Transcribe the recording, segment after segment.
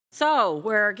So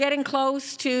we're getting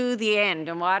close to the end,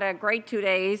 and what a great 2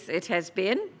 days it has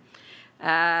been.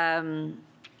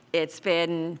 It's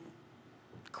been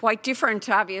quite different,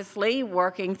 obviously,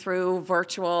 working through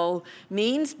virtual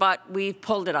means, but we've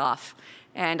pulled it off.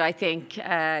 And I think,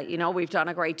 we've done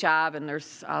a great job, and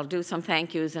I'll do some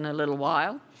thank yous in a little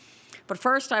while. But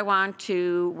first, I want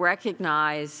to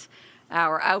recognize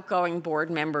our outgoing board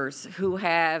members who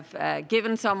have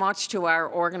given so much to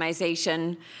our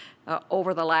organization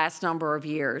over the last number of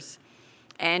years.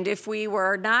 And if we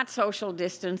were not social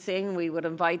distancing, we would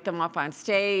invite them up on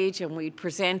stage and we'd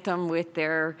present them with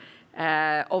their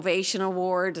ovation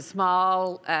award, a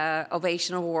small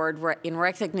ovation award in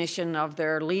recognition of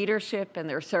their leadership and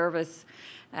their service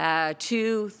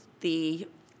to the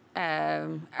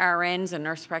RNs and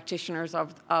nurse practitioners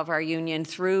of our union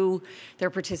through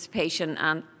their participation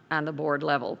on the board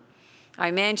level. I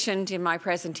mentioned in my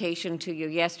presentation to you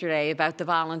yesterday about the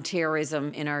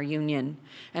volunteerism in our union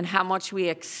and how much we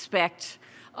expect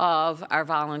of our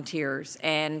volunteers.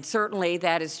 And certainly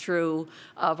that is true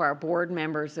of our board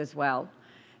members as well.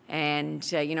 And,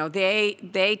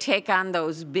 they take on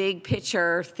those big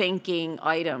picture thinking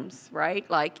items, right?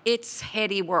 Like, it's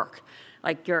heady work.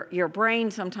 Like your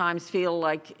brain sometimes feels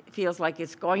like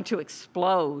it's going to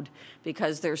explode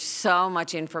because there's so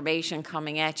much information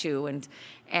coming at you, and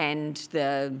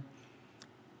the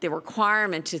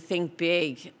requirement to think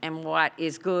big and what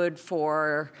is good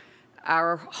for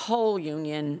our whole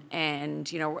union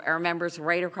and our members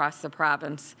right across the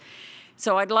province.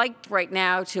 So I'd like right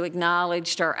now to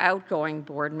acknowledge our outgoing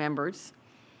board members.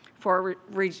 For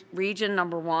Region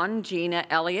number 1, Gina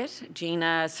Elliott.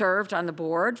 Gina served on the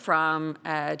board from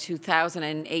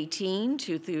 2018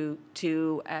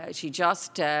 she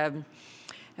just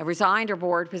resigned her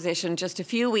board position just a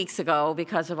few weeks ago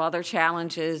because of other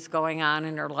challenges going on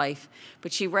in her life.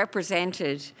 But she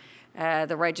represented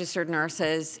the registered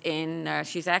nurses in,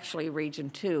 she's actually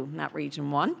Region 2, not Region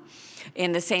 1,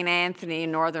 in the St. Anthony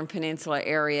and Northern Peninsula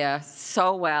area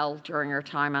so well during her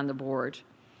time on the board.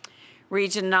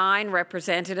 Region 9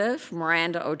 representative,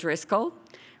 Miranda O'Driscoll.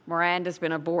 Miranda's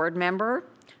been a board member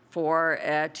for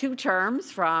 2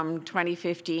 terms from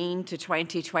 2015 to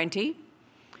 2020.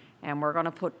 And we're going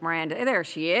to put Miranda, there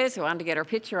she is, I wanted to get her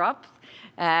picture up.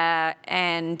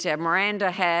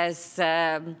 Miranda has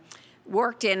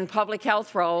worked in public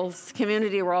health roles,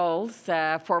 community roles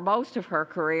for most of her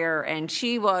career, and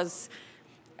she was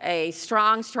a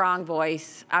strong, strong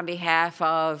voice on behalf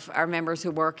of our members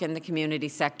who work in the community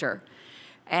sector.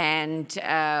 And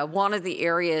one of the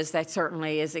areas that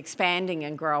certainly is expanding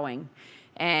and growing.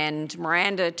 And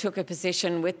Miranda took a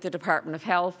position with the Department of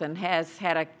Health and has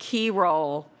had a key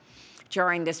role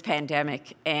during this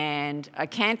pandemic. And I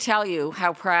can't tell you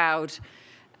how proud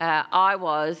I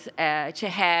was to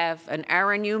have an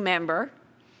RNU member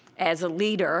as a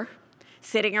leader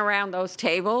sitting around those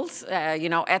tables,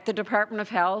 at the Department of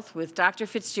Health with Dr.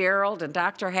 Fitzgerald and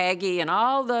Dr. Haggie and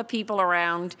all the people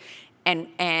around.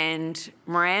 And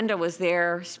Miranda was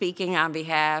there speaking on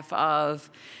behalf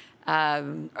of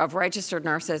registered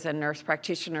nurses and nurse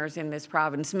practitioners in this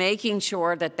province, making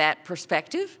sure that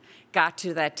perspective got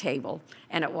to that table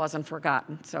and it wasn't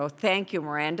forgotten. So thank you,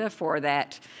 Miranda, for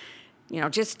that,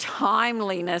 just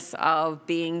timeliness of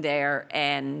being there.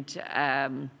 And,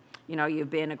 you've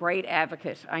been a great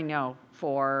advocate, I know,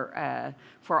 for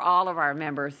all of our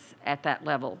members at that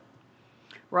level.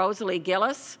 Rosalie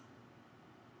Gillis,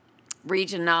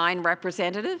 Region 9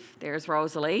 representative. There's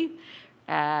Rosalie.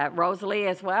 Rosalie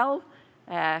as well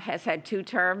has had 2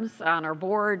 terms on our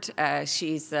board.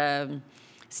 She's a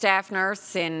staff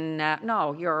nurse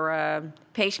you're a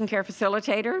patient care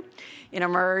facilitator in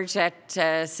Emerge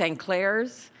at St.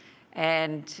 Clair's.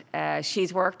 And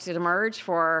she's worked at Emerge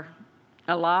for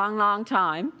a long, long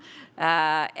time.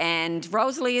 And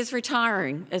Rosalie is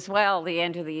retiring as well the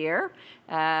end of the year.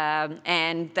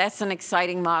 And that's an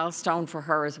exciting milestone for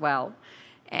her as well.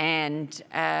 And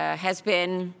has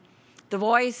been the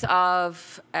voice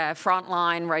of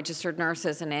frontline registered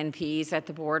nurses and NPs at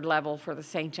the board level for the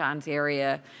St. John's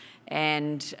area.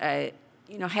 And,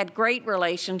 had great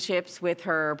relationships with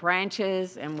her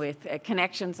branches and with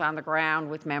connections on the ground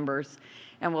with members.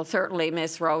 And we'll certainly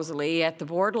miss Rosalie at the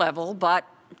board level, but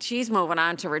she's moving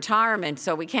on to retirement,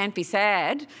 so we can't be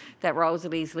sad that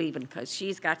Rosalie's leaving because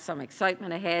she's got some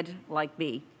excitement ahead like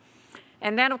me.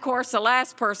 And then, of course, the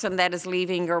last person that is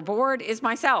leaving your board is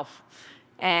myself.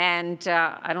 And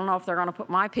I don't know if they're going to put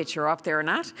my picture up there or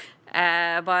not,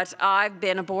 but I've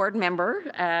been a board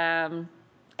member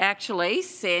actually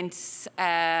since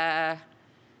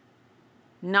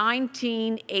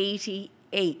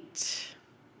 1988.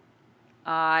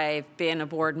 I've been a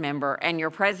board member and your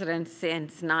president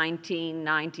since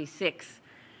 1996.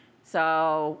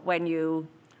 So when you,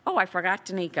 oh, I forgot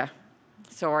Danica.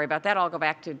 Sorry about that. I'll go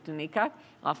back to Danica.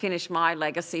 I'll finish my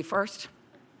legacy first.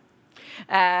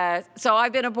 So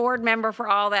I've been a board member for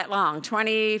all that long,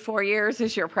 24 years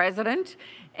as your president,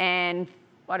 and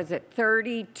what is it,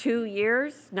 32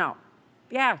 years? No,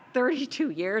 yeah,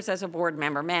 32 years as a board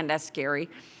member. Man, that's scary. It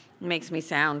makes me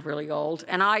sound really old.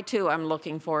 And I, too, am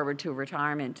looking forward to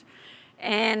retirement.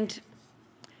 And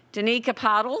Danica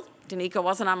Pottle. Danica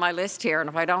wasn't on my list here, and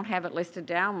if I don't have it listed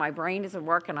down, my brain isn't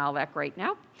working all that great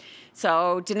now.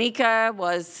 So Danica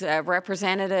was a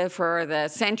representative for the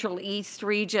Central East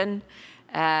region,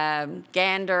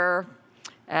 Gander.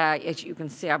 As you can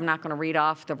see, I'm not going to read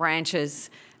off the branches.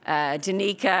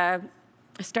 Danica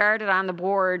started on the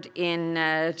board in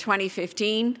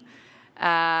 2015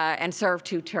 and served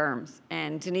 2 terms.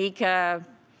 And Danica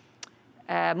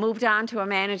moved on to a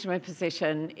management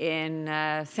position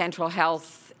in Central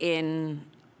Health in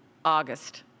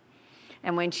August.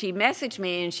 And when she messaged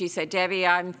me and she said, Debbie,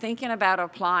 I'm thinking about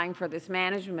applying for this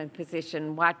management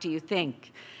position. What do you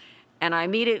think? And I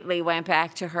immediately went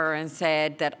back to her and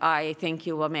said that I think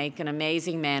you will make an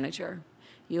amazing manager.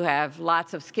 You have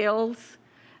lots of skills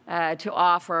to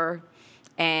offer,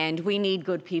 and we need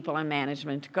good people in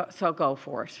management, so go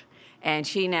for it. And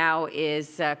she now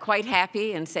is quite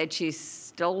happy and said she's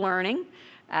still learning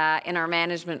in her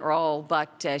management role,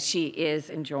 but she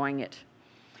is enjoying it.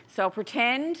 So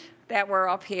pretend that we're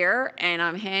up here and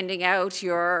I'm handing out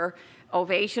your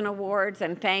Ovation Awards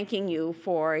and thanking you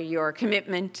for your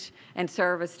commitment and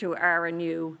service to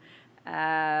RNU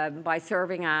by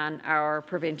serving on our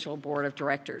provincial board of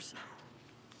directors.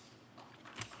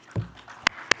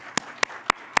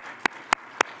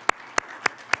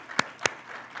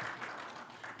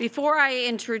 Before I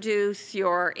introduce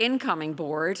your incoming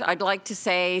board, I'd like to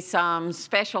say some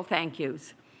special thank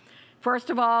yous.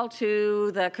 First of all,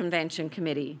 to the Convention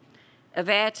Committee.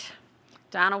 Yvette,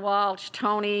 Donna Walsh,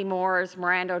 Tony Moores,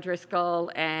 Miranda O'Driscoll,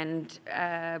 and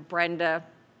Brenda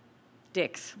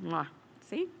Dix.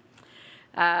 See?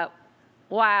 Wow,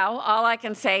 all I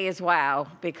can say is wow,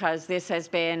 because this has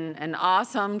been an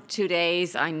awesome 2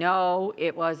 days. I know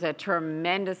it was a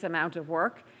tremendous amount of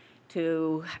work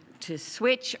to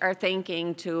switch our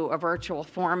thinking to a virtual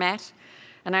format.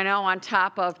 And I know on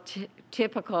top of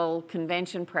typical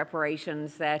convention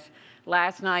preparations that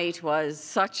last night was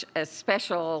such a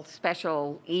special,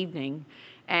 special evening.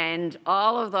 And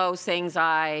all of those things,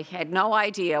 I had no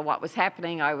idea what was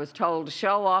happening. I was told to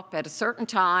show up at a certain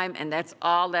time, and that's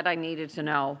all that I needed to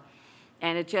know.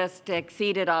 And it just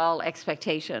exceeded all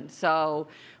expectations. So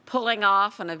pulling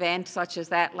off an event such as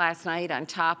that last night on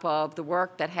top of the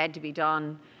work that had to be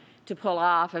done to pull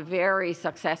off a very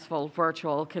successful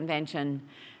virtual convention,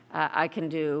 I can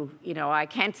do, I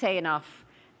can't say enough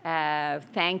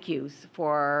thank yous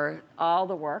for all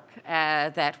the work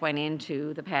that went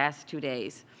into the past 2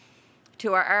 days.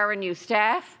 To our RNU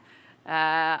staff,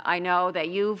 I know that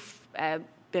you've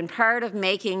been part of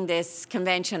making this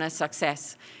convention a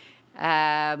success.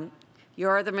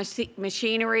 You're the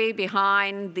machinery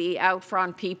behind the out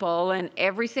front people, and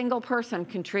every single person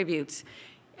contributes.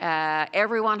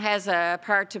 Everyone has a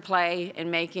part to play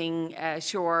in making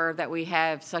sure that we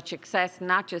have such success,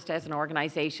 not just as an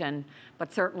organization,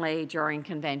 but certainly during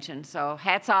convention. So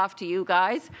hats off to you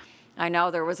guys. I know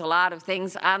there was a lot of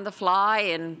things on the fly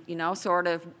and, sort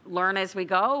of learn as we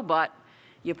go, but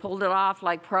you pulled it off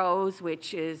like pros,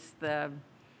 which is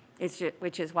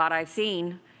what I've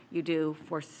seen you do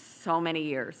for so many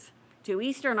years. To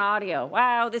Eastern Audio,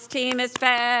 wow, this team is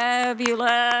fabulous.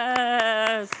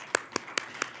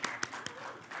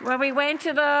 When we went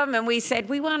to them and we said,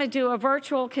 we want to do a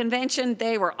virtual convention,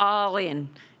 they were all in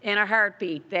a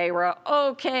heartbeat. They were,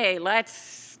 okay,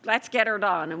 let's get her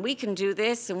done. And we can do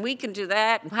this and we can do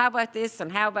that. And how about this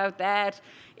and how about that?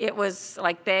 It was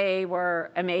like they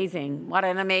were amazing. What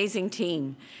an amazing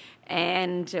team.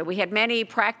 And we had many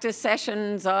practice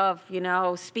sessions of,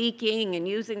 speaking and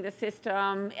using the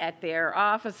system at their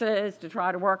offices to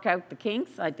try to work out the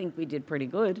kinks. I think we did pretty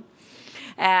good.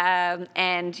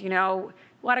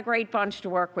 What a great bunch to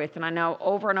work with. And I know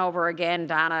over and over again,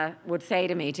 Donna would say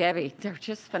to me, Debbie, they're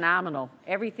just phenomenal.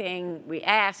 Everything we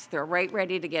ask, they're right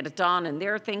ready to get it done, and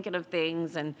they're thinking of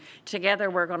things, and together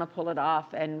we're going to pull it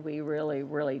off, and we really,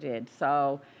 really did.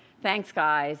 So thanks,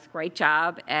 guys. Great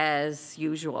job, as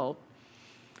usual.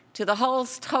 To the whole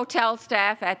hotel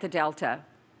staff at the Delta.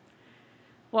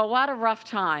 Well, what a rough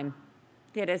time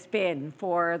it has been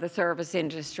for the service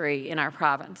industry in our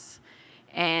province.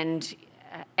 And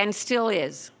still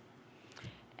is.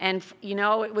 And you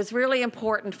know, it was really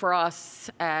important for us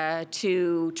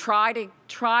to try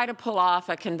to pull off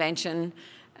a convention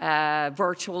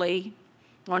virtually.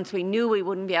 Once we knew we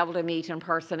wouldn't be able to meet in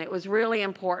person, it was really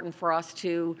important for us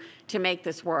to make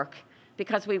this work,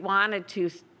 because we wanted to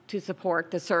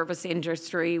support the service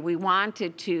industry. We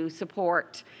wanted to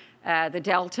support the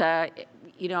Delta,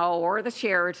 you know, or the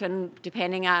Sheraton,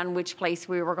 depending on which place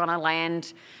we were going to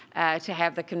land to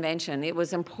have the convention. It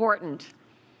was important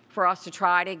for us to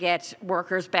try to get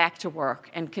workers back to work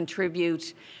and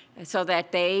contribute so that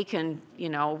they can, you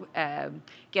know,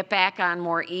 get back on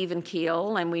more even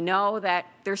keel. And we know that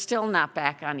they're still not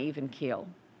back on even keel.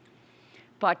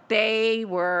 But they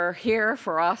were here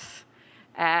for us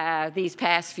these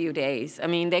past few days. I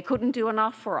mean, they couldn't do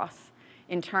enough for us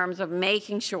in terms of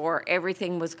making sure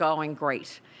everything was going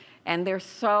great. And they're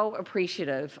so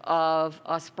appreciative of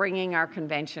us bringing our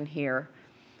convention here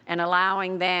and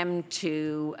allowing them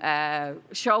to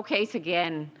showcase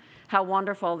again how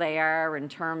wonderful they are in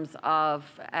terms of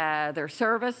their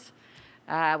service.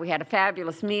 We had a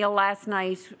fabulous meal last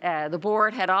night. The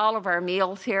board had all of our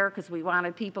meals here because we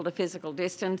wanted people to physical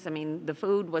distance. I mean, the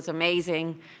food was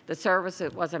amazing. The service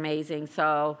was amazing.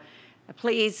 So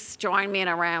please join me in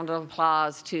a round of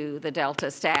applause to the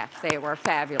Delta staff. They were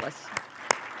fabulous.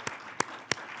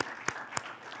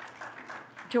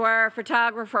 To our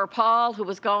photographer, Paul, who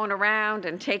was going around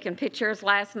and taking pictures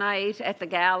last night at the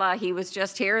gala. He was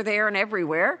just here, there, and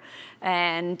everywhere.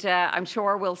 And I'm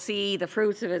sure we'll see the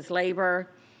fruits of his labor.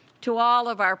 To all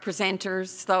of our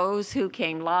presenters, those who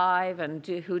came live and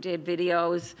who did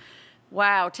videos,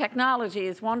 wow, technology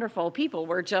is wonderful. People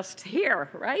were just here,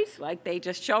 right? Like they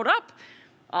just showed up.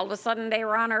 All of a sudden they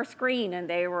were on our screen and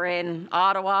they were in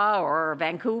Ottawa or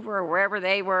Vancouver or wherever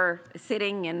they were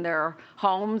sitting in their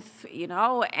homes, you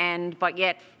know, but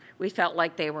yet we felt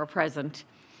like they were present.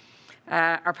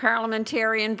 Our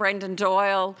parliamentarian, Brendan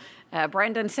Doyle,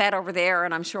 Brendan sat over there,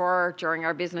 and I'm sure during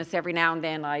our business every now and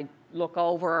then I'd look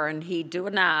over and he'd do a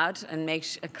nod and make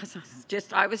sure, because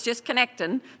I was just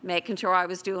connecting, making sure I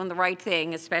was doing the right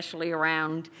thing, especially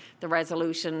around the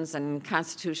resolutions and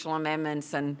constitutional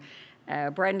amendments. And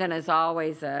Brendan is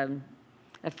always a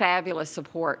fabulous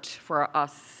support for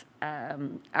us,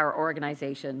 our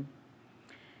organization.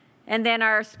 And then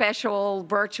our special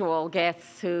virtual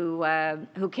guests who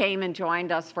came and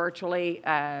joined us virtually.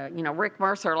 You know, Rick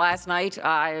Mercer last night,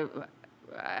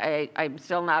 I'm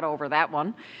still not over that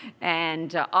one.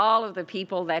 And all of the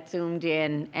people that Zoomed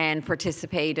in and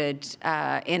participated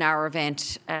in our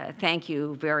event, thank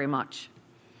you very much.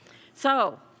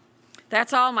 So,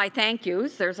 that's all my thank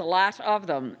yous. There's a lot of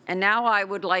them. And now I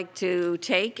would like to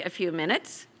take a few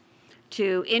minutes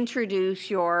to introduce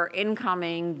your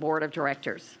incoming board of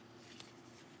directors.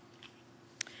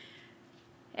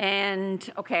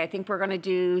 And, okay, I think we're going to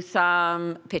do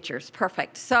some pictures.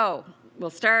 Perfect. So we'll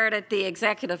start at the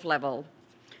executive level.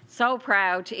 So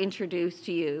proud to introduce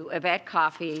to you Yvette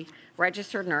Coffey,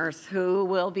 registered nurse, who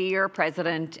will be your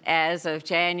president as of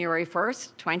January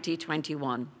 1st,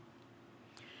 2021.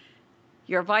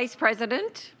 Your vice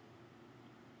president,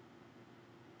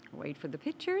 wait for the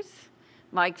pictures,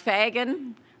 Mike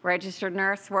Fagan, registered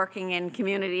nurse working in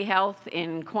community health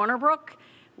in Corner Brook,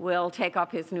 will take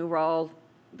up his new role.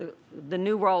 The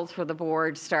new roles for the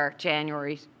board start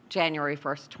January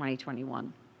 1st,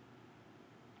 2021.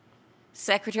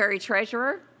 Secretary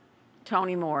Treasurer,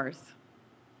 Tony Moores.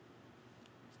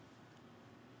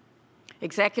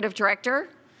 Executive Director,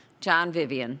 John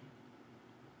Vivian.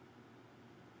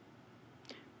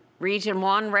 Region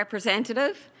 1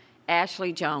 Representative,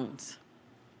 Ashley Jones.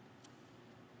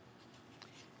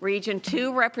 Region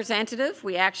 2 Representative,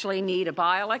 we actually need a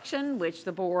by-election, which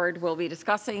the board will be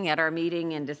discussing at our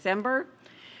meeting in December.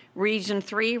 Region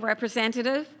 3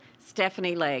 Representative,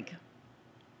 Stephanie Legg.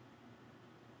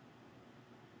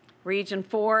 Region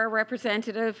 4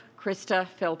 Representative, Krista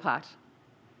Philpott.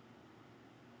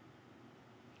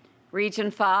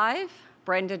 Region 5,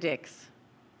 Brenda Dix.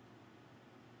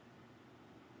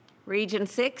 Region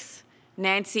 6,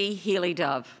 Nancy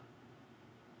Healy-Dove.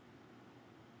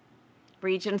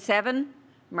 Region 7,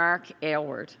 Mark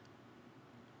Aylward.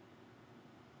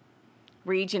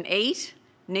 Region 8,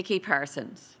 Nikki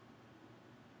Parsons.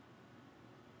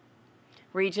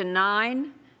 Region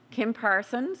 9, Kim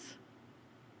Parsons.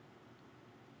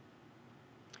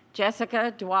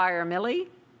 Jessica Dwyer-Milley.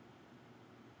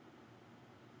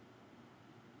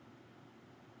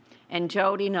 And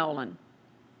Jody Nolan.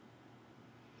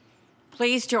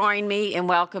 Please join me in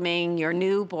welcoming your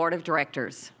new board of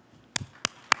directors.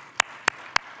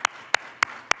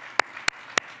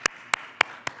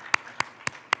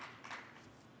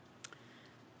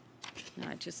 Now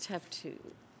I just have to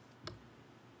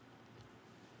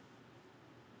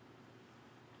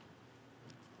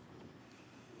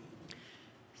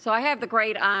So I have the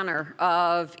great honor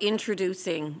of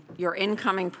introducing your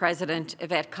incoming president,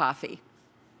 Yvette Coffey.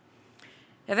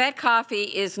 Yvette Coffey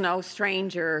is no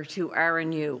stranger to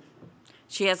RNU.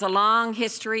 She has a long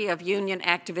history of union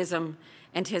activism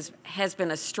and has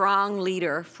been a strong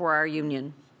leader for our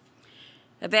union.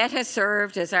 Yvette has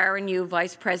served as RNU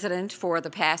vice president for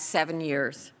the past 7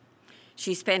 years.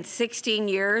 She spent 16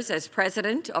 years as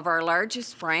president of our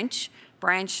largest branch,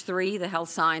 Branch 3, the Health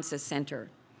Sciences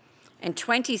Center, and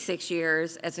 26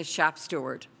 years as a shop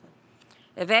steward.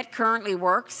 Yvette currently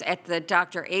works at the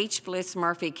Dr. H. Bliss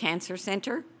Murphy Cancer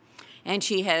Center, and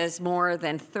she has more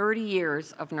than 30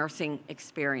 years of nursing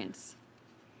experience.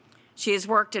 She has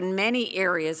worked in many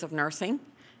areas of nursing,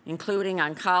 including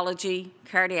oncology,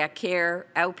 cardiac care,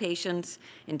 outpatients,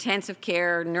 intensive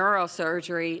care,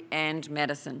 neurosurgery, and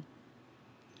medicine.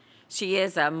 She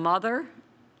is a mother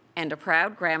and a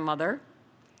proud grandmother.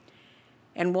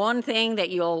 And one thing that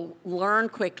you'll learn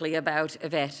quickly about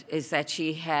Yvette is that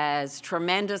she has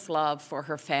tremendous love for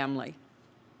her family.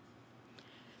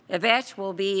 Yvette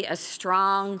will be a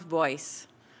strong voice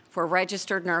for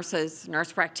registered nurses,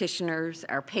 nurse practitioners,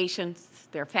 our patients,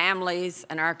 their families,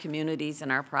 and our communities in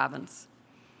our province.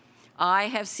 I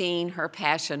have seen her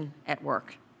passion at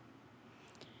work.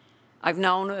 I've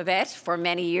known Yvette for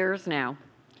many years now.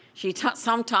 She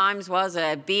sometimes was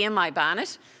a bee in my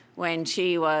bonnet when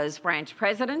she was branch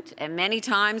president, and many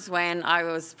times when I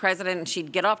was president,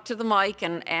 she'd get up to the mic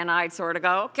and I'd sort of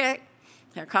go, okay,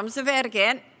 here comes Yvette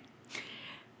again.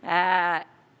 But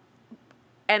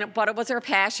it was her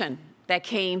passion that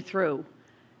came through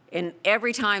in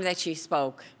every time that she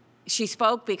spoke. She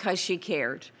spoke because she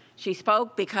cared. She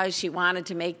spoke because she wanted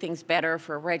to make things better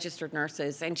for registered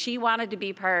nurses, and she wanted to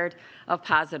be part of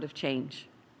positive change.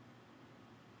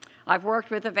 I've worked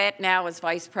with Yvette now as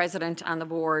vice president on the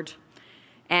board,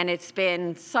 and it's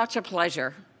been such a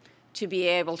pleasure to be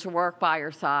able to work by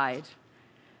her side.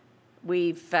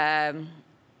 We've done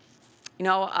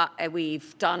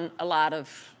a lot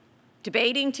of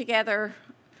debating together,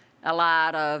 a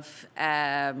lot of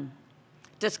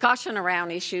discussion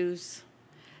around issues.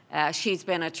 She's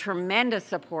been a tremendous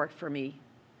support for me.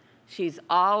 She's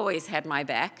always had my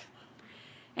back.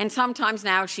 And sometimes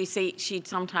now she'd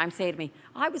sometimes say to me,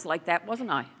 I was like that,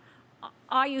 wasn't I?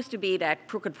 I used to be that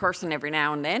crooked person every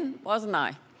now and then, wasn't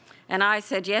I? And I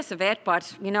said, yes, Yvette,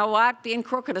 but you know what? Being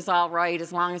crooked is all right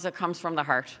as long as it comes from the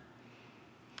heart.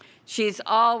 She's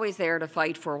always there to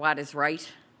fight for what is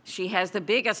right. She has the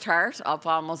biggest heart of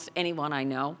almost anyone I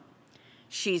know.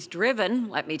 She's driven,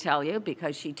 let me tell you,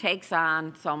 because she takes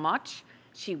on so much.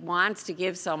 She wants to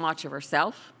give so much of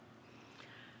herself.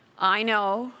 I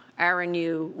know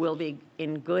RNU will be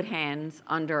in good hands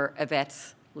under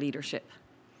Yvette's leadership.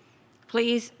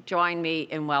 Please join me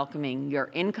in welcoming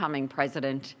your incoming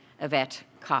president, Yvette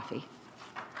Coffey.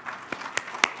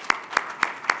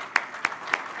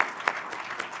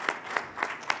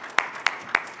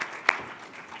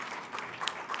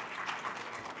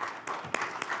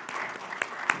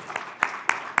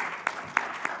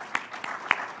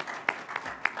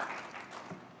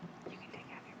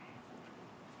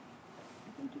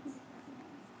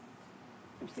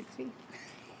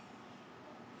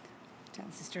 Tell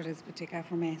Sister Elizabeth to take off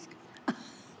her mask.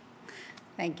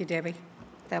 Thank you, Debbie.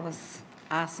 That was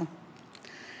awesome.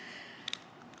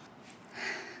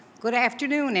 Good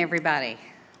afternoon, everybody.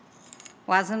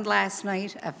 Wasn't last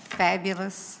night a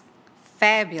fabulous,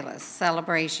 fabulous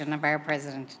celebration of our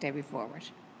president, Debbie Forward?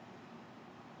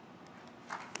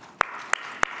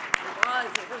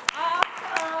 It was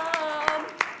awesome.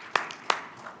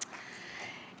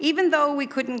 Even though we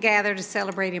couldn't gather to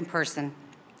celebrate in person,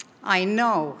 I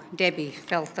know Debbie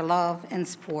felt the love and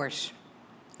support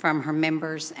from her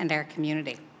members and our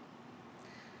community.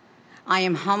 I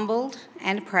am humbled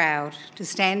and proud to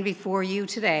stand before you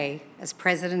today as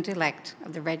President-elect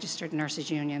of the Registered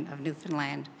Nurses Union of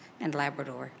Newfoundland and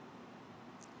Labrador.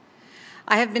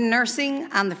 I have been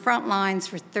nursing on the front lines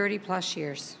for 30+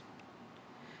 years,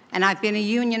 and I've been a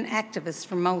union activist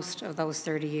for most of those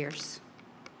 30 years.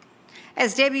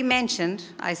 As Debbie mentioned,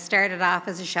 I started off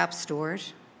as a shop steward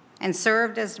and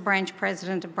served as the branch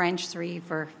president of Branch 3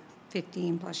 for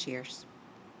 15+ years.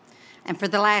 And for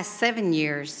the last 7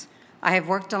 years, I have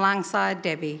worked alongside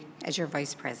Debbie as your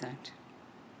vice president.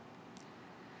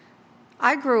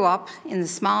 I grew up in the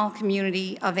small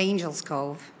community of Angels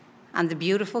Cove on the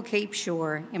beautiful Cape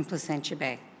Shore in Placentia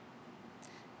Bay,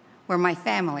 where my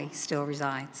family still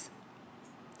resides.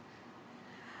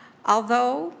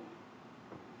 Although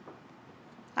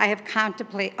I had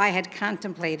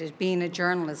contemplated being a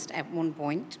journalist at one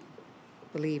point,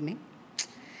 believe me,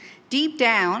 deep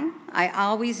down, I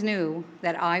always knew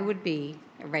that I would be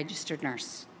a registered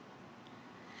nurse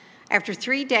After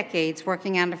 3 decades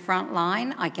working on the front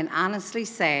line, I can honestly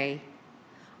say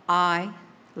I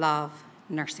love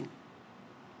nursing.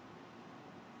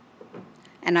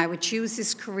 And I would choose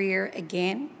this career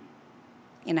again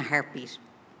in a heartbeat.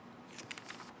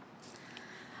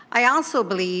 I also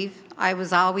believe I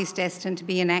was always destined to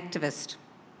be an activist.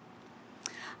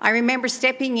 I remember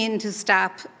stepping in to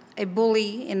stop a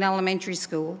bully in elementary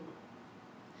school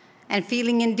and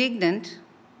feeling indignant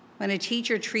when a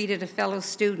teacher treated a fellow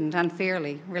student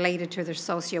unfairly related to their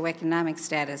socioeconomic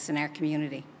status in our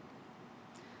community.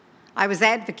 I was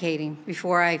advocating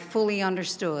before I fully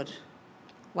understood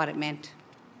what it meant.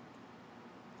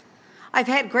 I've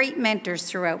had great mentors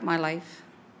throughout my life,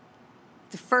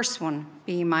 the first one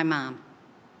being my mom.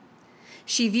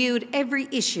 She viewed every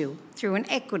issue through an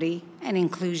equity and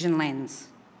inclusion lens.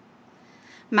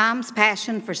 Mom's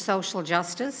passion for social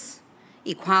justice,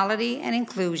 equality, and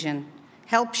inclusion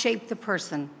helped shape the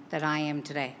person that I am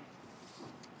today.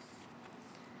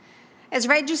 As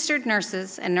registered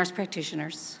nurses and nurse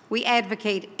practitioners, we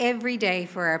advocate every day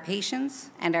for our patients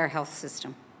and our health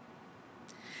system.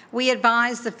 We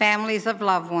advise the families of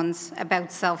loved ones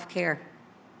about self-care.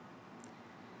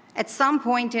 At some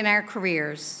point in our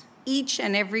careers, each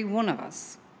and every one of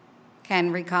us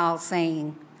can recall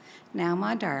saying, "Now,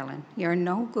 my darling, you're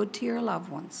no good to your loved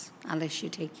ones unless you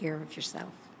take care of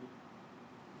yourself."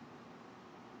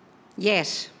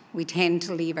 Yet, we tend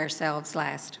to leave ourselves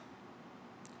last.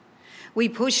 We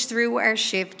push through our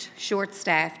shift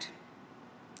short-staffed,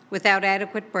 without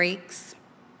adequate breaks,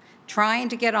 trying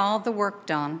to get all the work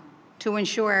done to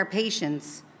ensure our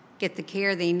patients get the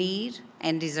care they need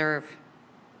and deserve.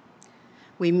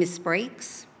 We miss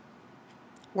breaks,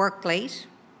 work late,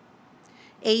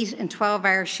 8 and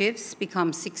 12-hour shifts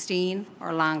become 16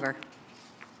 or longer.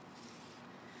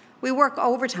 We work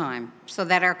overtime so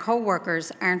that our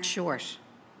co-workers aren't short,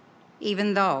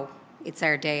 even though it's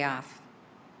our day off.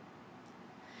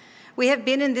 We have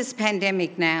been in this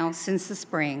pandemic now since the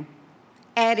spring,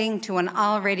 adding to an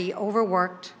already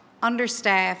overworked,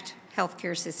 understaffed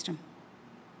healthcare system.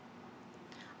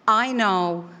 I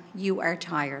know you are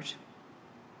tired.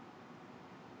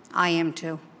 I am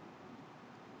too.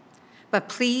 But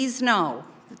please know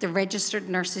that the Registered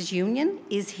Nurses Union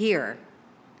is here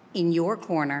in your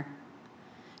corner,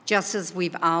 just as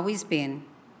we've always been.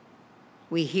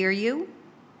 We hear you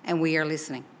and we are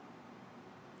listening.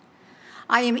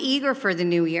 I am eager for the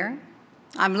new year.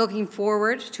 I'm looking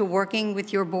forward to working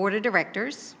with your board of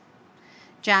directors,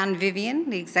 John Vivian,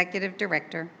 the executive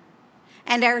director,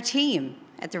 and our team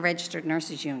at the Registered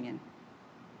Nurses Union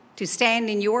to stand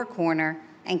in your corner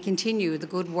and continue the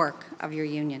good work of your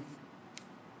union.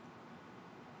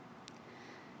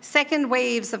 Second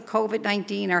waves of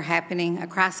COVID-19 are happening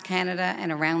across Canada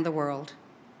and around the world.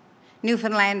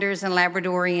 Newfoundlanders and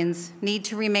Labradorians need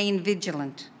to remain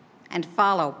vigilant and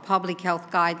follow public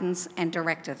health guidance and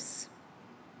directives.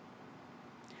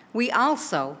 We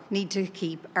also need to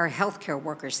keep our healthcare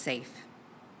workers safe.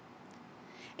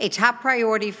 A top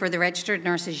priority for the Registered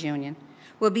Nurses Union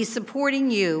will be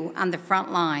supporting you on the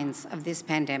front lines of this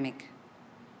pandemic.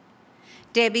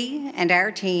 Debbie and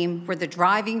our team were the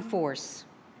driving force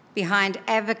behind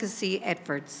advocacy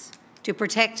efforts to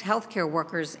protect healthcare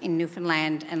workers in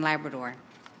Newfoundland and Labrador.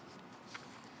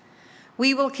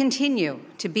 We will continue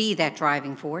to be that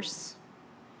driving force.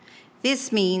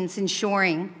 This means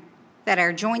ensuring that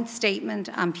our joint statement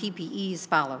on PPE is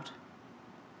followed.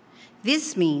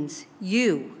 This means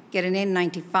you get an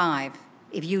N95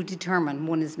 if you determine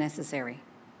one is necessary.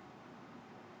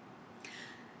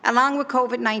 Along with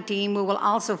COVID-19, we will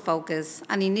also focus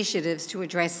on initiatives to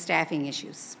address staffing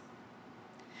issues.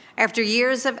 After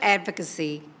years of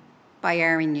advocacy by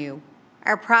RNU,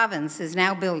 our province is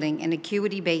now building an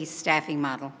acuity-based staffing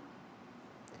model.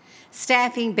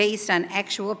 Staffing based on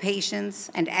actual patients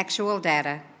and actual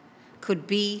data could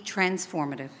be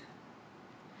transformative.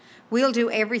 We'll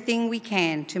do everything we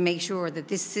can to make sure that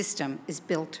this system is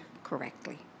built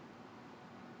correctly.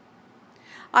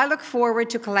 I look forward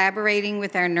to collaborating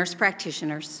with our nurse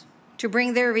practitioners to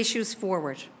bring their issues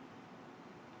forward,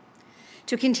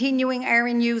 to continuing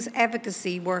RNU's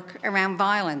advocacy work around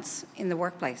violence in the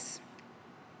workplace.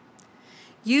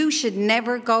 You should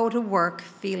never go to work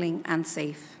feeling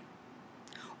unsafe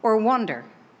or wonder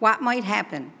what might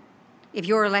happen if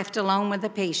you're left alone with a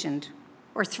patient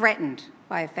or threatened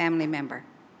by a family member.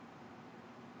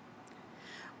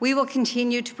 We will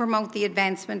continue to promote the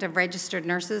advancement of registered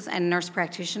nurses and nurse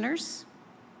practitioners,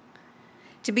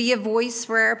 to be a voice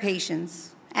for our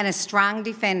patients and a strong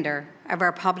defender of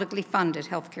our publicly funded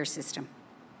healthcare system.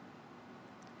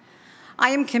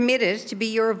 I am committed to be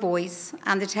your voice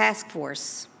on the task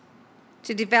force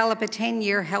to develop a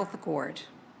 10-year health accord,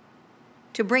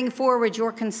 to bring forward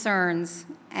your concerns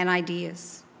and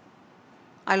ideas.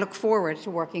 I look forward to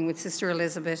working with Sister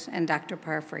Elizabeth and Dr.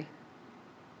 Parfrey.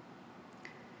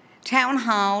 Town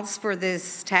halls for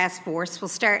this task force will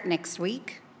start next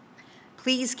week.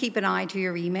 Please keep an eye to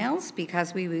your emails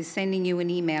because we will be sending you an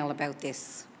email about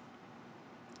this.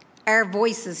 Our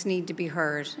voices need to be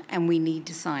heard and we need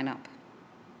to sign up.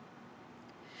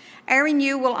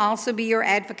 RNU will also be your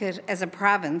advocate as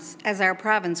our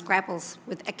province grapples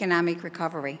with economic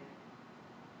recovery.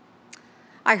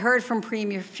 I heard from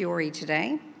Premier Fury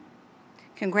today,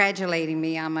 congratulating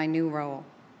me on my new role.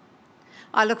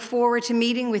 I look forward to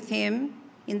meeting with him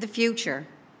in the future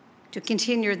to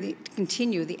continue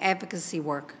the advocacy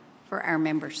work for our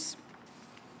members.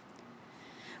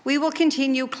 We will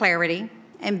continue clarity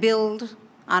and build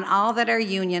on all that our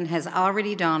union has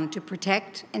already done to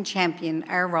protect and champion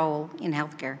our role in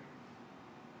healthcare.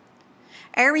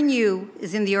 RNU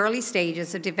is in the early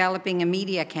stages of developing a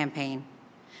media campaign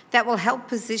that will help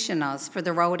position us for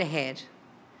the road ahead,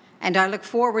 and I look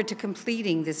forward to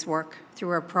completing this work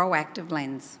through a proactive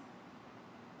lens.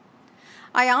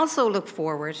 I also look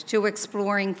forward to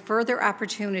exploring further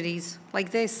opportunities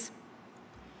like this.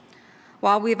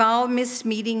 While we've all missed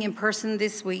meeting in person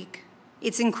this week,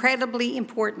 it's incredibly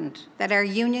important that our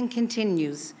union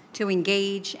continues to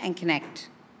engage and connect,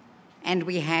 and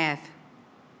we have.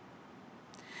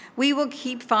 We will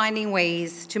keep finding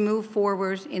ways to move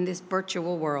forward in this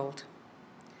virtual world,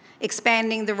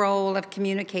 expanding the role of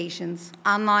communications,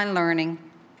 online learning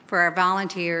for our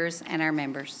volunteers and our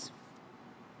members.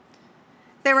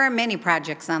 There are many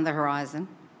projects on the horizon,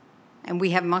 and we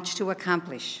have much to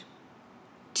accomplish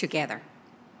together.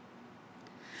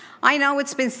 I know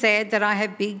it's been said that I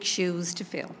have big shoes to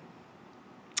fill.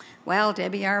 Well,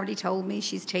 Debbie already told me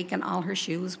she's taken all her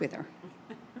shoes with her.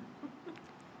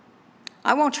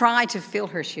 I won't try to fill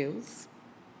her shoes.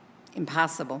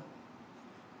 Impossible.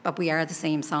 But we are the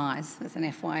same size, as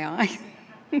an FYI.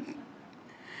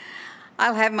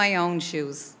 I'll have my own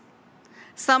shoes.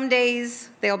 Some days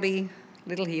they'll be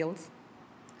little heels.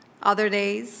 Other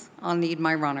days I'll need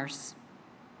my runners.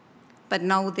 But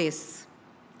know this,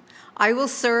 I will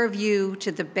serve you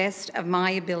to the best of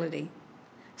my ability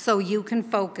so you can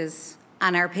focus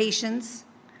on our patients,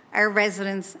 our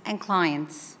residents, and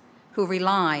clients who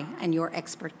rely on your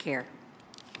expert care.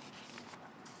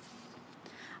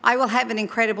 I will have an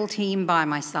incredible team by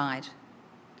my side.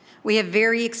 We have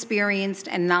very experienced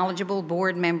and knowledgeable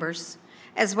board members,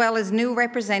 as well as new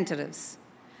representatives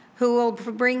who will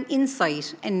bring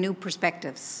insight and new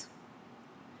perspectives.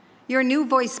 Your new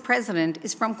vice president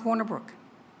is from Corner Brook.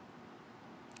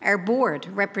 Our board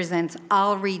represents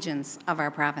all regions of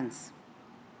our province.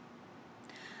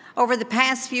 Over the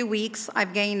past few weeks,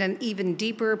 I've gained an even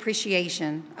deeper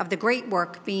appreciation of the great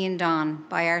work being done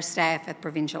by our staff at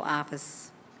Provincial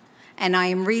Office, and I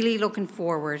am really looking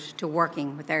forward to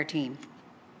working with our team.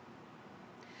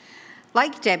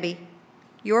 Like Debbie,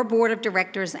 your board of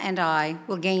directors and I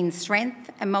will gain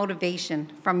strength and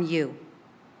motivation from you.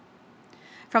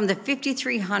 From the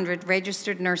 5,300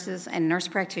 registered nurses and nurse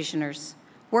practitioners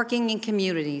working in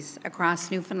communities across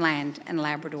Newfoundland and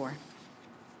Labrador.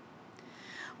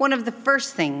 One of the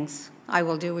first things I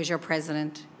will do as your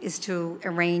president is to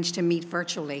arrange to meet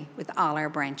virtually with all our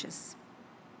branches.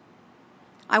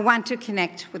 I want to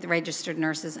connect with registered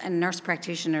nurses and nurse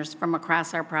practitioners from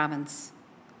across our province.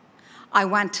 I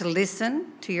want to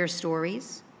listen to your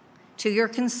stories, to your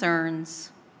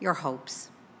concerns, your hopes.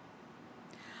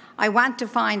 I want to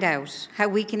find out how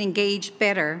we can engage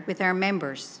better with our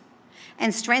members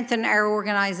and strengthen our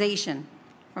organization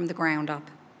from the ground up.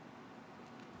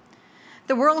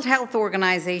 The World Health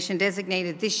Organization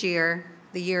designated this year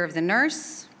the Year of the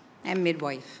Nurse and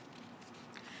Midwife.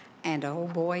 And oh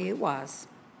boy, it was.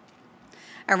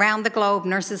 Around the globe,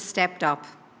 nurses stepped up.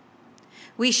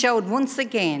 We showed once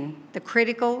again the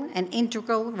critical and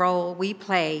integral role we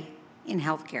play in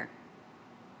healthcare.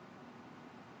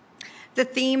 The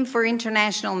theme for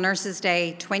International Nurses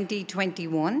Day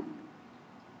 2021,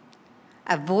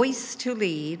 a voice to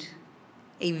lead,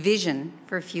 a vision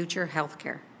for future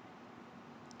healthcare.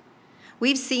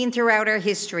 We've seen throughout our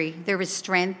history there is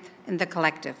strength in the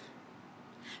collective,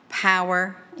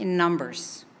 power in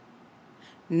numbers,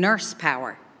 nurse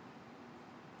power.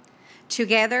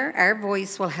 Together, our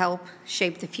voice will help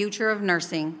shape the future of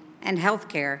nursing and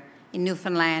healthcare in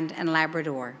Newfoundland and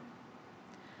Labrador.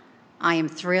 I am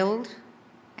thrilled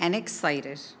and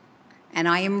excited, and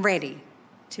I am ready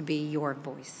to be your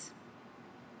voice.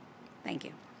 Thank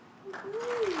you.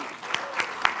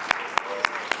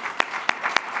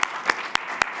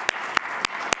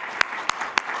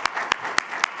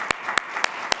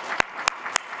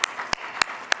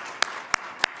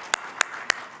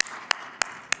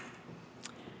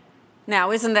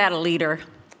 Now, isn't that a leader?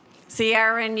 See,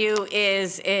 RNU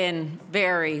is in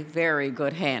very, very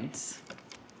good hands.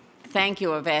 Thank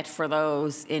you, Yvette, for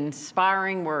those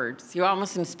inspiring words. You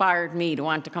almost inspired me to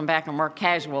want to come back and work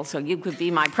casual so you could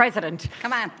be my president.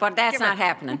 Come on. But that's not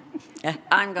happening.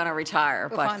 I'm going to retire.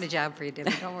 We'll find a job for you,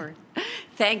 Debbie, don't worry.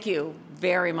 Thank you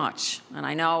very much. And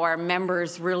I know our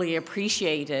members really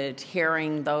appreciated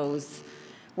hearing those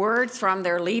words from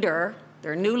their leader,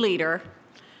 their new leader,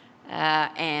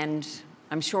 and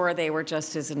I'm sure they were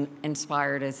just as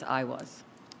inspired as I was.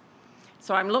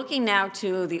 So I'm looking now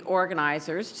to the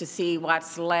organizers to see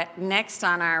what's next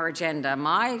on our agenda.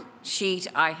 My sheet,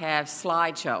 I have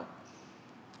slideshow.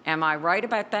 Am I right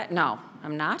about that? No,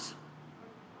 I'm not.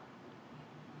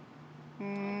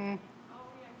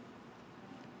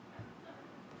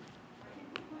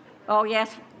 Oh,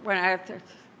 yes.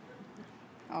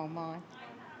 Oh, my.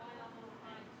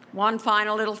 One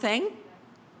final little thing.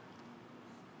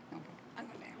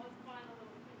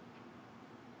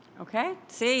 Okay,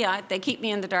 see, they keep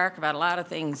me in the dark about a lot of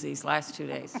things these last 2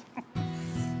 days.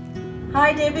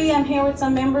 Hi Debbie, I'm here with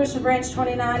some members from Branch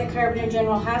 29 at Carpenter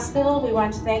General Hospital. We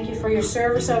want to thank you for your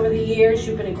service over the years.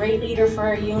 You've been a great leader for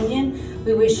our union.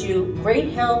 We wish you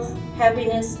great health,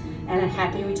 happiness, and a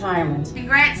happy retirement.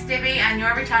 Congrats, Debbie, on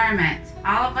your retirement.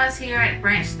 All of us here at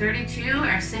Branch 32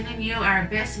 are sending you our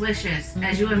best wishes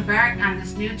as you embark on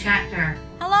this new chapter.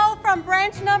 Hello from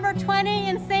branch number 20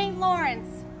 in St.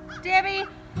 Lawrence. Debbie,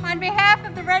 on behalf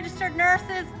of the registered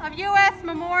nurses of U.S.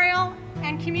 Memorial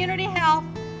and Community Health,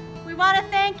 we want to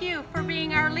thank you for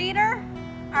being our leader,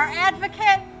 our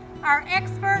advocate, our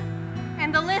expert,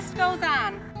 and the list goes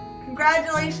on.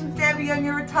 Congratulations, Debbie, on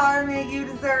your retirement. You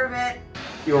deserve it.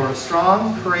 You are a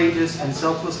strong, courageous, and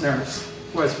selfless nurse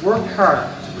who has worked hard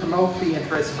to promote the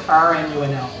interests of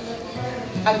RNUNL.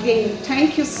 Again,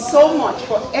 thank you so much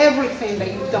for everything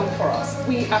that you've done for us.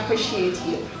 We appreciate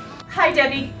you. Hi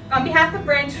Debbie, on behalf of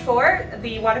Branch 4,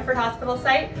 the Waterford Hospital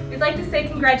site, we'd like to say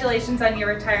congratulations on your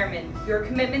retirement. Your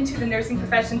commitment to the nursing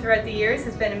profession throughout the years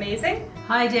has been amazing.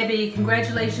 Hi Debbie,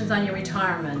 congratulations on your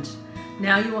retirement.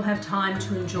 Now you will have time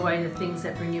to enjoy the things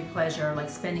that bring you pleasure, like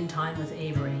spending time with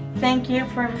Avery. Thank you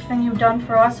for everything you've done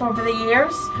for us over the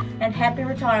years, and happy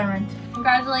retirement.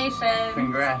 Congratulations.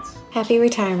 Congrats. Happy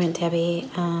retirement, Debbie.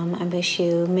 I wish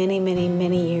you many, many,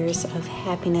 many years of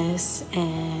happiness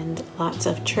and lots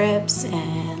of trips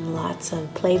and lots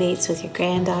of play dates with your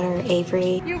granddaughter,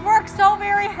 Avery. You've worked so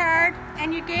very hard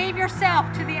and you gave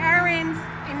yourself to the RNs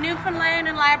in Newfoundland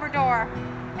and Labrador,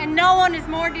 and no one is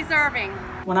more deserving.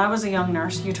 When I was a young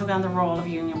nurse, you took on the role of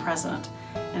union president,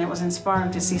 and it was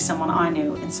inspiring to see someone I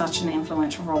knew in such an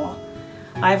influential role.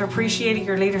 I have appreciated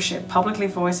your leadership, publicly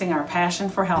voicing our passion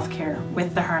for healthcare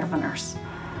with the heart of a nurse.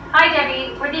 Hi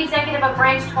Debbie, we're the executive of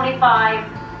Branch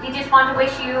 25. We just want to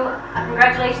wish you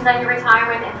congratulations on your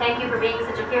retirement and thank you for being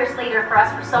such a fierce leader for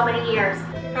us for so many years.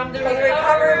 From the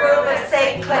recovery room of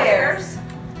St. Clair's.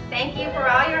 Thank you for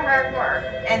all your hard work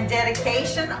And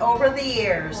dedication over the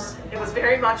years. It was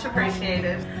very much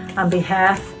appreciated. On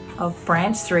behalf of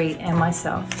Branch 3 and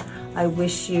myself, I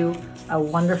wish you a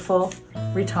wonderful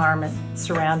retirement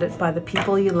surrounded by the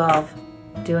people you love,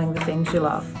 doing the things you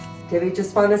love. Debbie,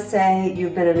 just want to say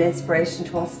you've been an inspiration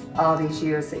to us all these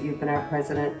years that you've been our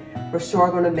president. We're sure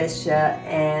going to miss you,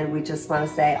 and we just want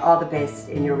to say all the best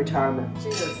in your retirement.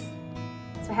 Cheers.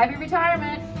 So happy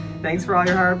retirement. Thanks for all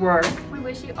your hard work. We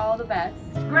wish you all the best.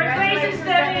 Congratulations,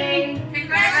 Debbie.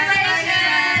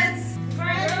 Congratulations.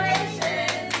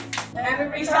 Congratulations. Happy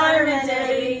retirement,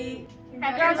 Debbie.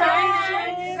 Congratulations.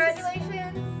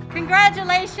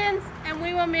 Congratulations, and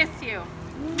we will miss you.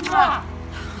 Oh,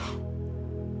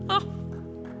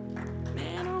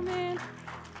 man, oh man.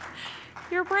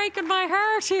 You're breaking my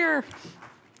heart here.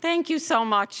 Thank you so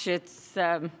much. It's,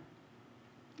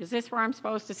 is this where I'm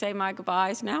supposed to say my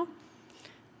goodbyes now?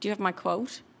 Do you have my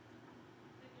quote?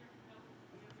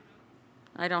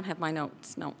 I don't have my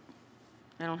notes, no.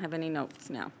 I don't have any notes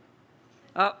now.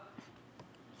 Oh,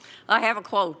 I have a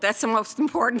quote. That's the most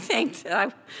important thing.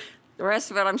 The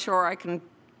rest of it, I'm sure I can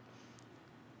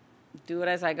do it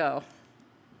as I go.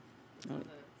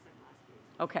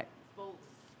 Okay.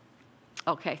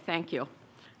 Okay, thank you.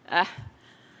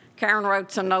 Karen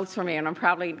wrote some notes for me, and I'm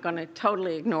probably going to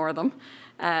totally ignore them.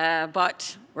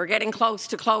 But we're getting close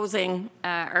to closing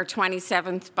our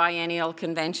 27th Biennial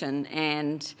Convention,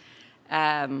 and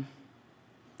you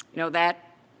know, that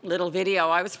little video,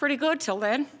 I was pretty good till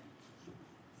then.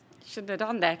 Shouldn't have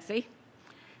done that, see?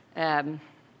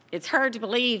 It's hard to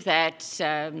believe that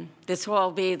this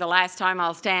will be the last time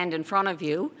I'll stand in front of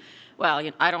you,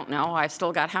 well, I don't know. I've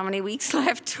still got how many weeks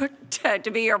left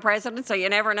to be your president, so you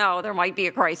never know. There might be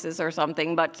a crisis or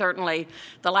something, but certainly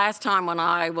the last time when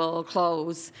I will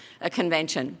close a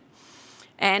convention.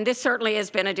 And this certainly has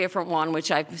been a different one,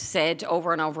 which I've said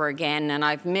over and over again, and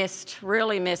I've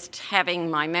really missed having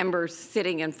my members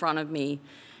sitting in front of me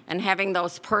and having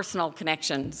those personal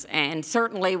connections. And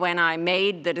certainly when I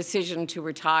made the decision to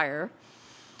retire,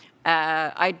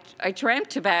 I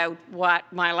dreamt about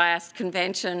what my last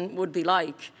convention would be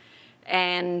like.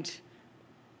 And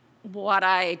what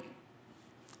I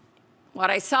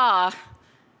saw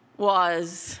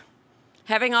was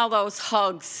having all those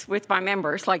hugs with my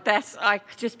members. Like that's, I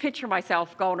just picture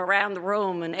myself going around the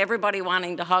room and everybody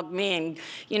wanting to hug me and,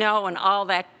 and all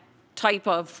that type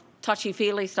of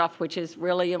touchy-feely stuff, which is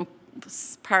really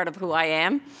part of who I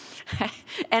am.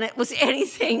 And it was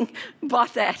anything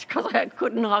but that, because I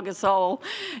couldn't hug a soul.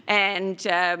 And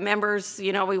members,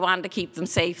 we wanted to keep them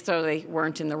safe so they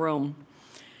weren't in the room.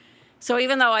 So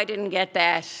even though I didn't get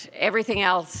that, everything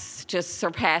else just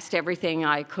surpassed everything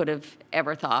I could have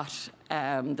ever thought.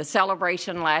 The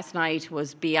celebration last night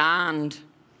was beyond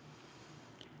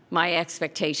my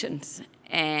expectations.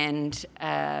 And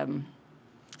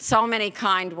so many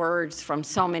kind words from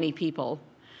so many people.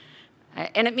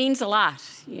 And it means a lot,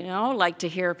 like to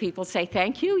hear people say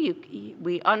thank you.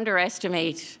 We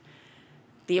underestimate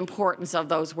the importance of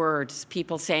those words.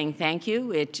 People saying thank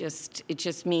you, it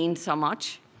just means so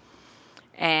much.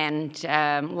 And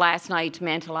last night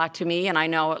meant a lot to me, and I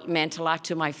know it meant a lot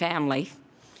to my family.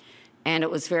 And it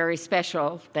was very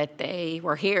special that they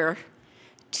were here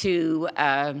to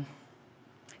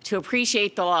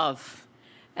appreciate the love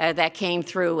that came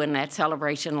through in that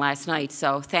celebration last night.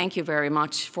 So thank you very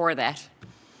much for that.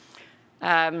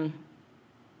 I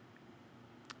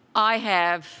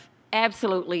have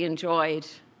absolutely enjoyed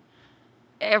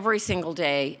every single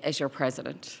day as your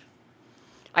president.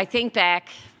 I think back,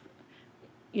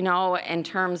 in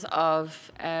terms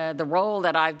of the role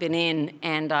that I've been in,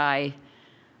 and I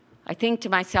think to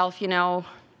myself,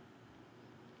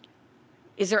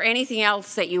 is there anything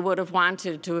else that you would have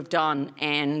wanted to have done?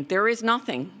 And there is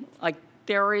nothing.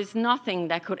 There is nothing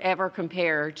that could ever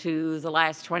compare to the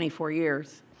last 24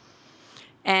 years.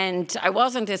 And I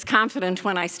wasn't as confident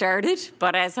when I started,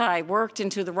 but as I worked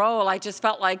into the role, I just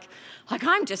felt like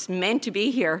I'm just meant to be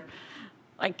here.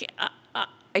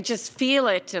 I just feel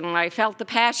it, and I felt the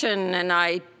passion, and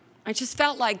I just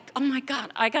felt like, oh my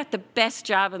God, I got the best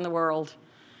job in the world.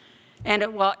 And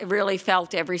it really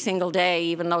felt every single day,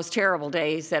 even those terrible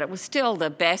days, that it was still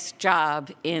the best job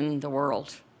in the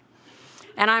world.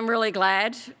 And I'm really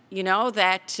glad,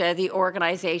 that the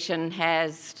organization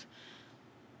has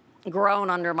grown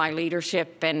under my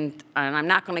leadership. And I'm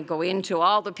not going to go into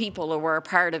all the people who were a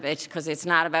part of it, because it's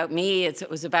not about me. It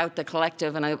was about the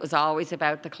collective, and it was always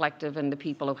about the collective and the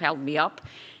people who held me up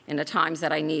in the times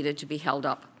that I needed to be held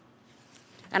up.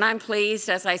 And I'm pleased,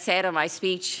 as I said in my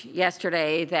speech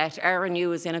yesterday, that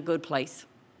RNU is in a good place.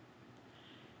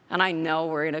 And I know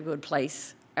we're in a good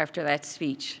place after that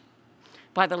speech,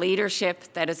 by the leadership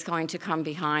that is going to come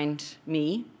behind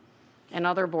me and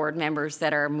other board members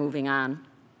that are moving on.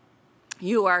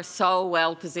 You are so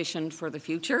well positioned for the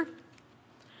future,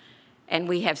 and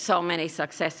we have so many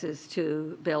successes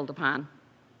to build upon.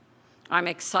 I'm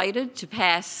excited to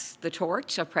pass the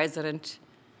torch of president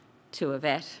to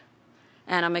Yvette.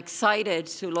 And I'm excited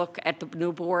to look at the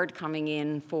new board coming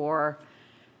in for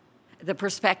the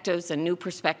perspectives and new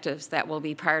perspectives that will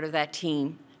be part of that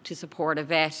team to support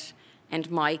Yvette and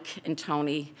Mike and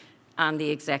Tony on the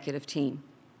executive team.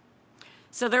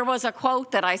 So there was a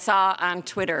quote that I saw on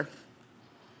Twitter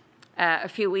a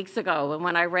few weeks ago, and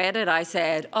when I read it, I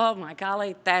said, oh my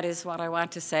golly, that is what I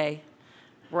want to say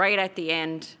right at the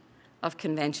end of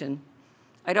convention.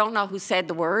 I don't know who said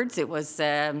the words. It was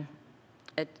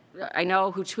I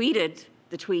know who tweeted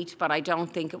the tweet, but I don't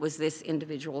think it was this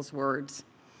individual's words.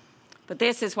 But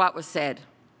this is what was said.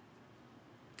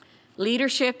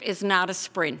 Leadership is not a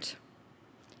sprint.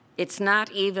 It's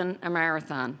not even a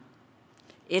marathon.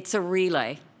 It's a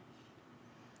relay.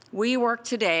 We work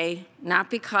today not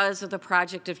because of the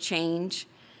project of change,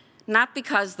 not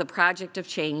because the project of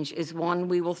change is one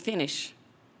we will finish,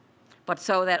 but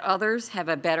so that others have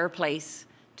a better place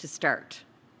to start.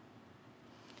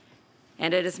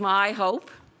 And it is my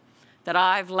hope that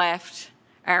I've left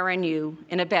RNU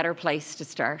in a better place to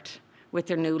start with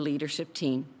their new leadership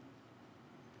team.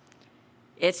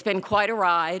 It's been quite a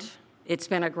ride. It's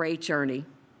been a great journey.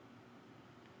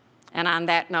 And on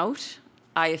that note,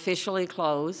 I officially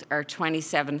close our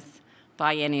 27th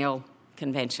Biennial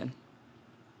Convention.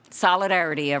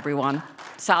 Solidarity, everyone.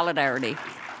 Solidarity.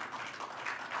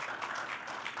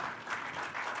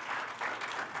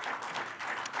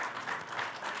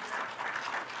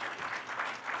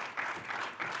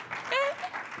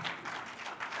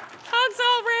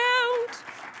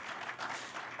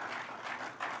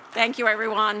 Thank you,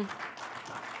 everyone.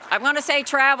 I'm going to say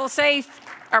travel safe.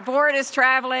 Our board is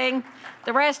traveling.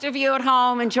 The rest of you at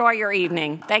home, enjoy your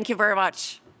evening. Thank you very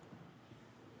much.